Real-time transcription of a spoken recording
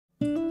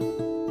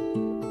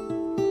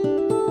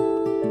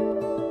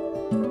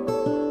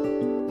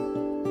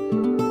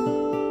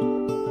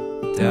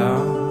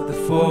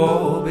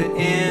fall, but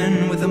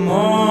in with the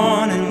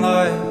morning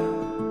light.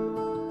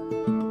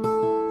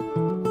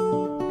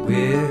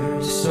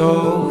 We're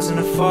souls in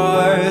a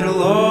fire,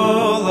 it'll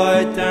all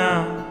light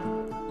down.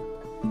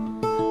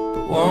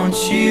 But won't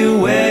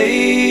you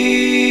wait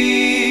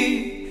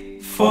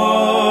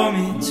for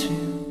me to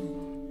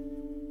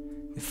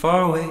if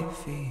I wait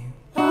for you?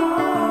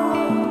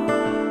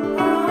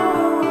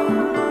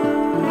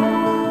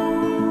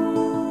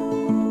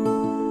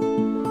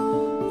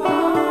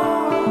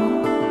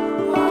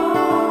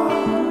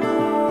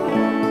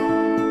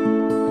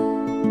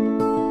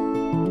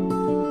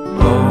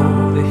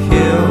 Over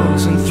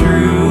hills and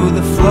through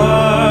the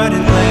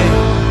flooded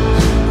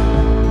lakes,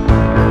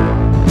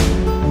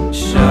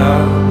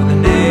 shout with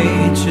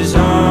nature's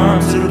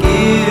arms, it'll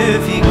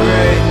give you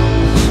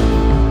grace.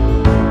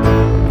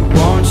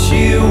 Won't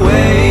you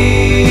wait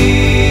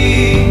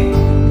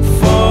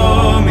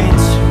for me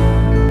too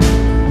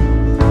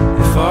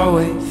if I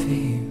wait for you?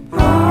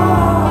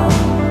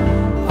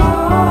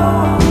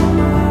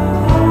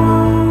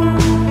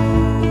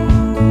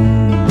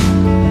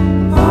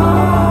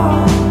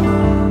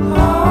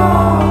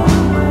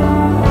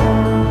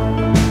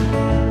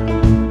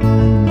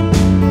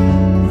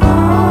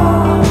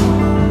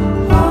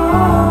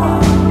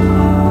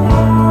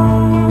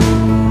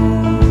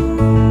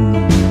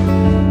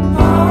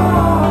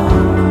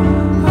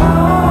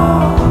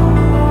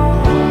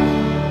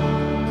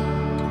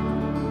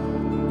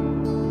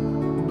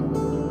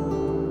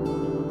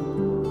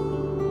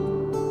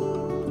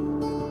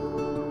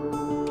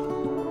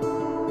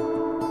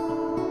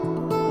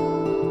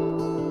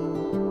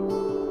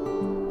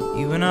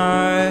 You and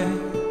I,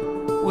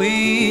 we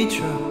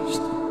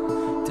trust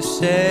to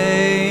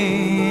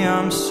say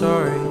I'm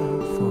sorry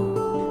for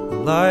the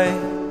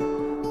light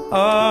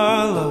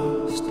I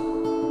lost.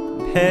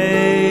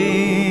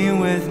 Pay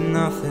with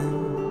nothing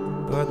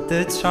but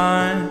the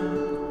time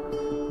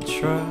and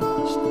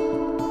trust.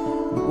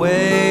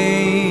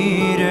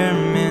 Wait a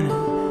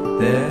minute,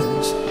 there